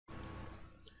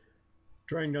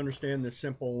Trying to understand this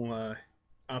simple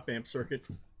op-amp circuit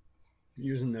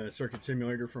using the circuit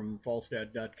simulator from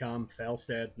falstad.com.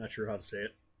 Falstad, not sure how to say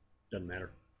it. Doesn't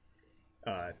matter.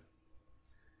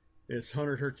 This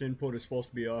 100 hertz input is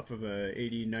supposed to be off of a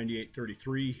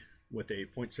 809833 with a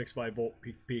 0.65 volt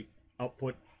peak-to-peak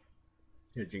output.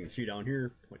 As you can see down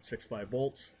here, 0.65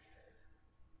 volts.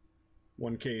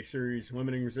 1K series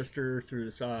limiting resistor through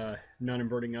this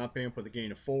non-inverting op-amp with a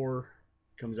gain of 4.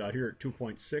 Comes out here at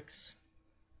 2.6.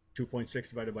 2.6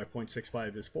 divided by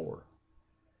 0.65 is 4.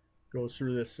 Goes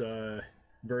through this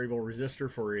variable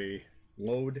resistor for a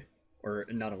load, or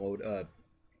not a load,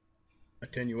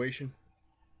 attenuation.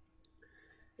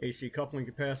 AC coupling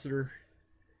capacitor.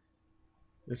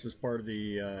 This is part of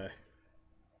the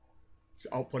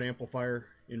output amplifier,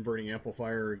 inverting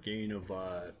amplifier, gain of,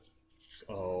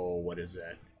 oh, what is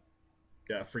that?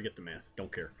 Yeah, forget the math,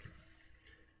 don't care.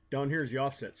 Down here is the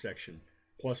offset section.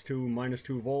 +2,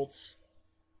 -2 volts.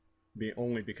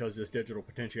 Only because this digital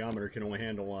potentiometer can only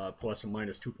handle plus and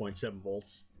minus 2.7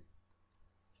 volts.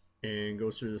 And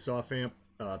goes through this off-amp,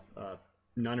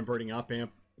 non-inverting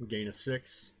op-amp, gain of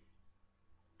 6.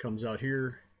 Comes out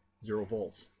here, 0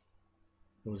 volts.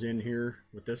 Goes in here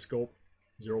with this scope,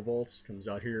 0 volts. Comes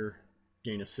out here,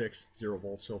 gain of 6, 0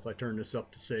 volts. So if I turn this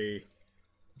up to, say,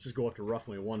 just go up to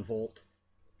roughly 1 volt.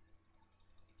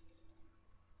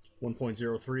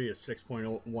 1.03 is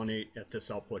 6.18 at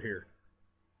this output here.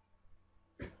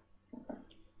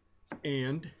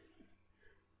 And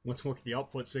let's look at the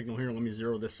output signal here. Let me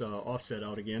zero this offset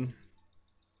out again.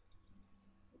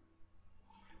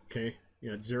 Okay,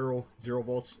 you got 0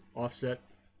 volts offset,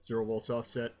 0 volts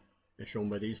offset, as shown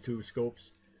by these two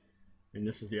scopes. And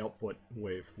this is the output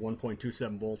wave,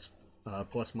 1.27 volts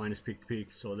plus minus peak to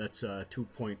peak. So that's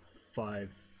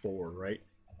 2.54, right?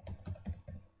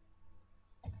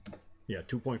 Yeah,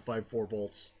 2.54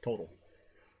 volts total.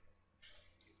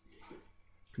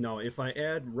 Now, if I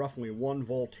add roughly 1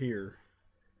 volt here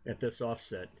at this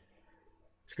offset,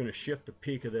 it's going to shift the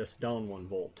peak of this down 1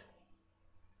 volt.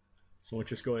 So let's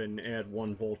just go ahead and add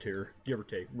 1 volt here, give or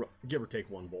take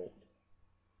 1 volt.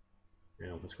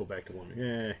 Now let's go back to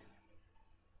 1.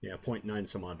 Yeah, 0.9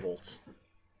 some odd volts.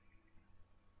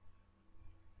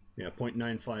 Yeah,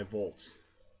 0.95 volts.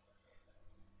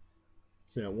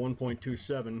 So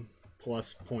 1.27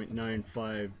 plus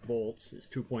 0.95 volts is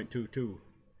 2.22.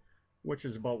 Which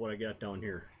is about what I got down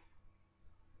here.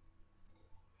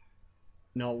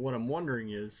 Now what I'm wondering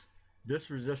is, this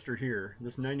resistor here,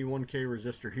 this 91K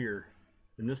resistor here,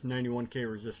 and this 91K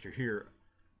resistor here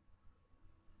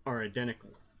are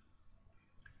identical.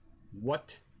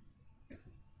 What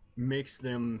makes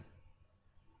them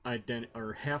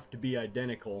or have to be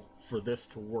identical for this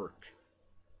to work?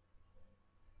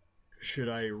 Should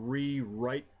I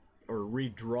rewrite or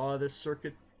redraw this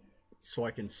circuit so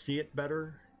I can see it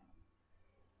better?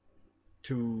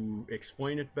 To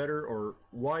explain it better, or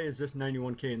why is this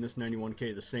 91K and this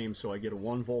 91K the same, so I get a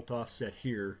 1 volt offset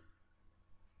here,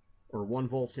 or 1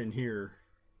 volts in here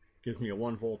gives me a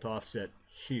 1 volt offset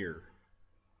here.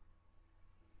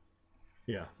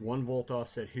 Yeah, 1 volt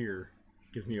offset here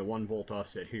gives me a 1 volt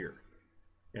offset here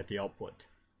at the output.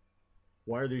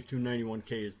 Why are these two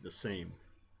 91Ks the same?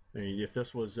 I mean, if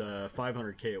this was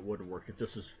 500K it wouldn't work. If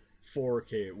this is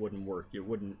 4K it wouldn't work. It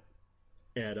wouldn't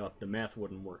add up. The math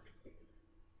wouldn't work.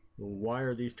 Why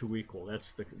are these two equal?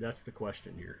 That's the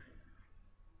question here,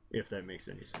 if that makes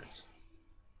any sense.